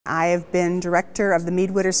I have been director of the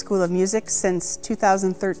Mead Witter School of Music since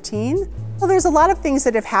 2013. Well, there's a lot of things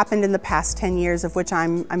that have happened in the past 10 years of which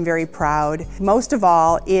I'm very proud. Most of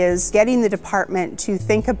all is getting the department to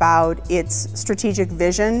think about its strategic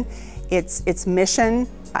vision, its mission,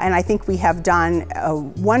 and I think we have done a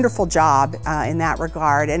wonderful job in that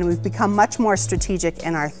regard, and we've become much more strategic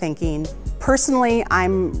in our thinking. Personally,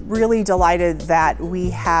 I'm really delighted that we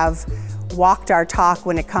have walked our talk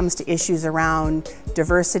when it comes to issues around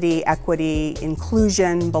diversity, equity,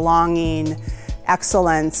 inclusion, belonging,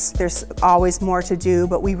 excellence. There's always more to do,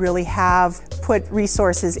 but we really have put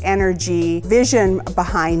resources, energy, vision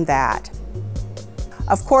behind that.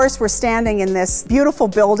 Of course, we're standing in this beautiful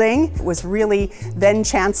building. It was really then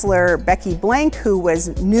Chancellor Becky Blank, who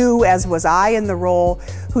was new, as was I, in the role,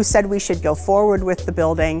 who said we should go forward with the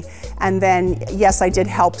building. And then, yes, I did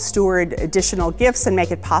help steward additional gifts and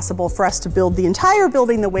make it possible for us to build the entire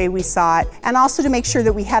building the way we saw it, and also to make sure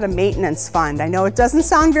that we had a maintenance fund. I know it doesn't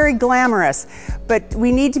sound very glamorous, but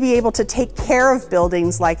we need to be able to take care of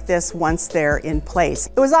buildings like this once they're in place.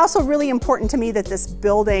 It was also really important to me that this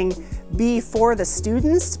building be for the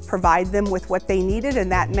students, provide them with what they needed,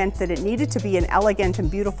 and that meant that it needed to be an elegant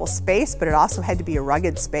and beautiful space, but it also had to be a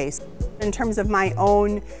rugged space. In terms of my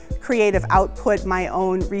own creative output, my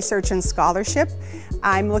own research and scholarship,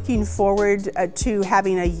 I'm looking forward to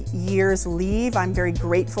having a year's leave. I'm very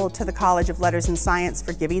grateful to the College of Letters and Science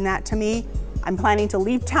for giving that to me. I'm planning to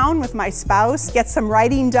leave town with my spouse, get some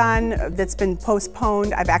writing done that's been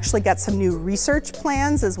postponed. I've actually got some new research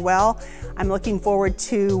plans as well. I'm looking forward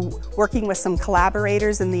to working with some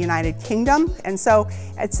collaborators in the United Kingdom. And so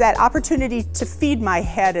it's that opportunity to feed my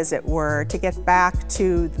head, as it were, to get back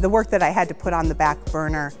to the work that I had to put on the back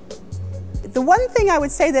burner. The one thing I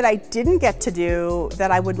would say that I didn't get to do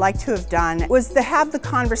that I would like to have done was to have the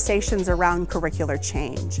conversations around curricular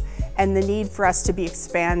change and the need for us to be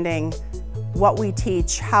expanding what we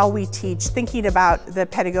teach, how we teach, thinking about the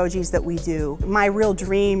pedagogies that we do. My real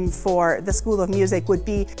dream for the School of Music would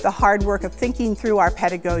be the hard work of thinking through our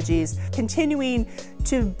pedagogies, continuing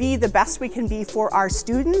to be the best we can be for our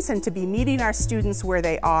students and to be meeting our students where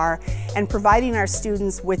they are and providing our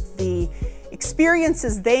students with the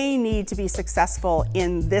experiences they need to be successful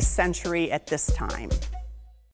in this century at this time.